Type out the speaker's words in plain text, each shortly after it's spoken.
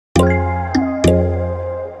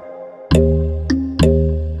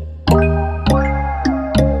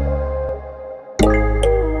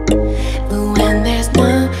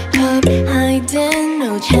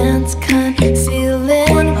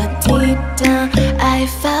I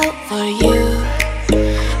felt for you.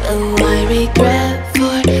 Oh, I regret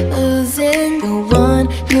for losing the one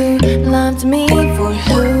who loved me, for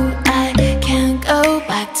who I can't go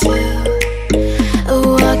back to.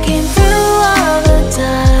 Walking through all the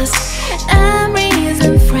dust, memories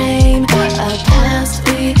and frame, a past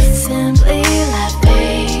we simply let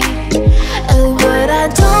fade. Oh, but I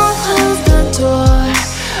don't close the door,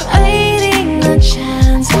 waiting the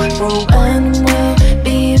chance for when we'll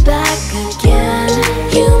be back again.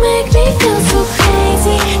 You make me feel so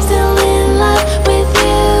crazy, still in love with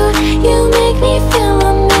you. You make me feel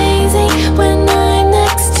amazing when I'm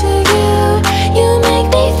next to you. You make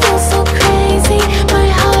me feel so crazy, my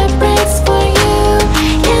heart breaks for you.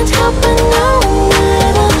 Can't help but know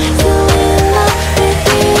that I'm still in love with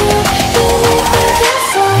you. You make me feel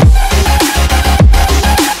so.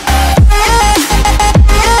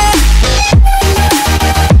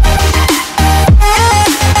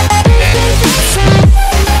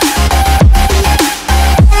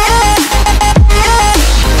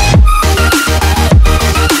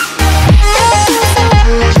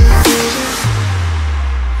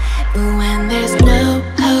 When there's no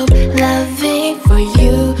hope, loving for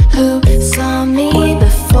you who saw me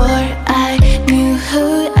before I knew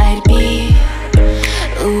who I'd be.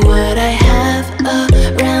 What I have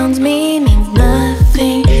around me means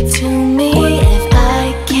nothing to me if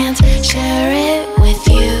I can't share it with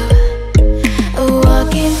you.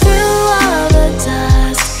 Walking through all the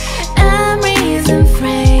dust, memories and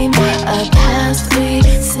frame, a past we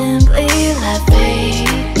simply let fade.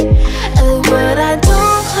 But I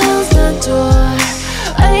don't close the door,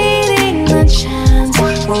 waiting the chance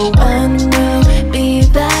for when we'll be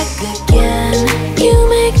back again. You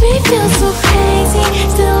make me feel so crazy,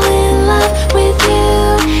 still in love with you.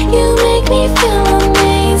 You make me feel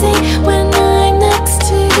amazing when I'm next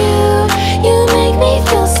to you. You make me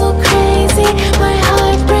feel so crazy, my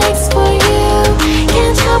heart breaks for you.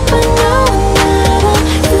 Can't help but know that I'm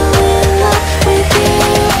still in love with you.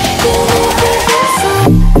 You make me feel so.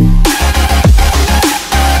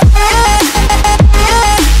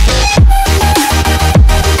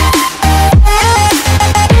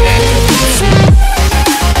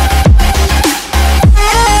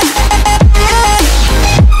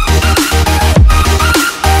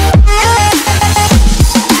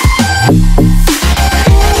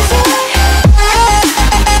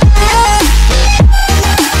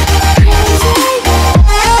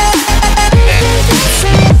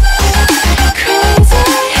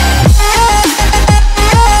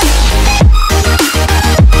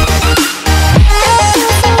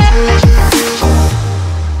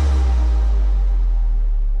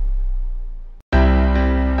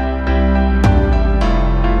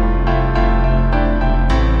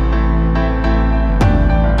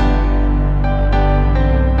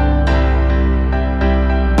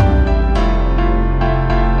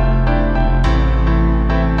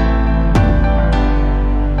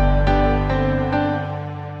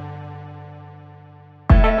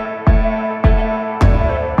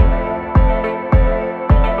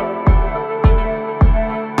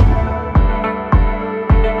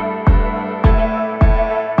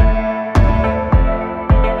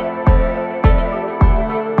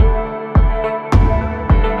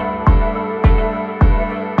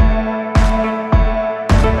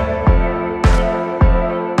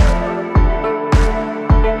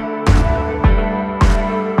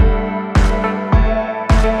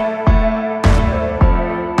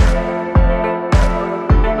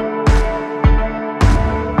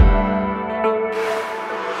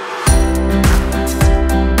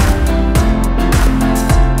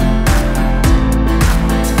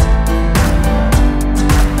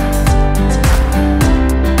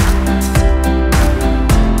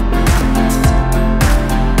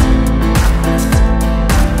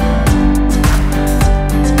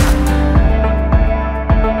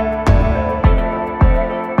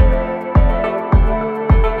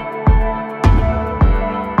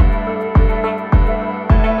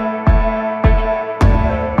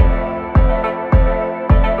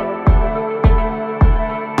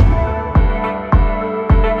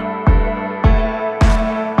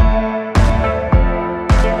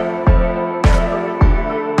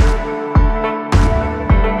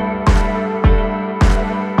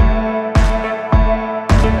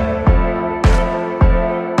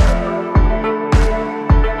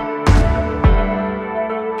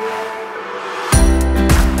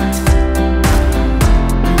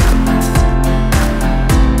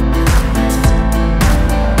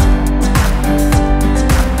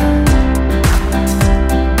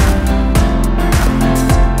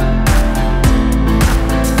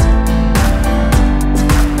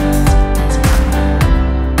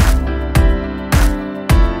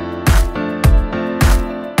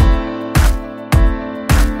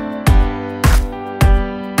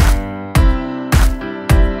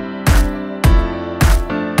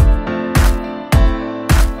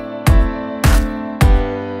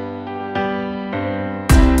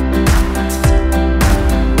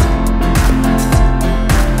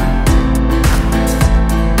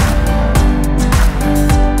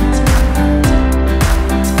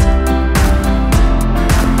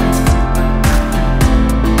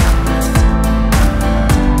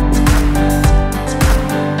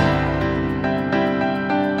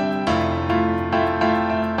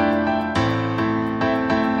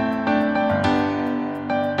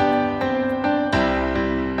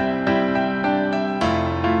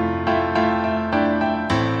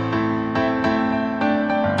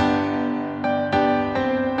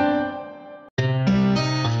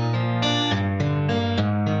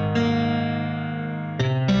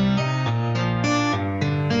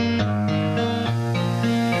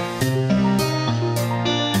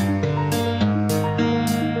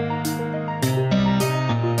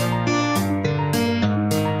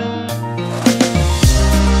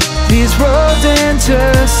 These roads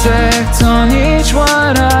intersect, on each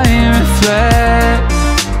one I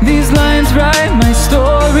reflect. These lines write my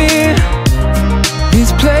story,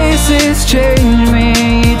 these places change me,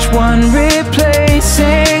 each one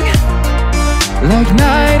replacing, like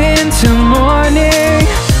night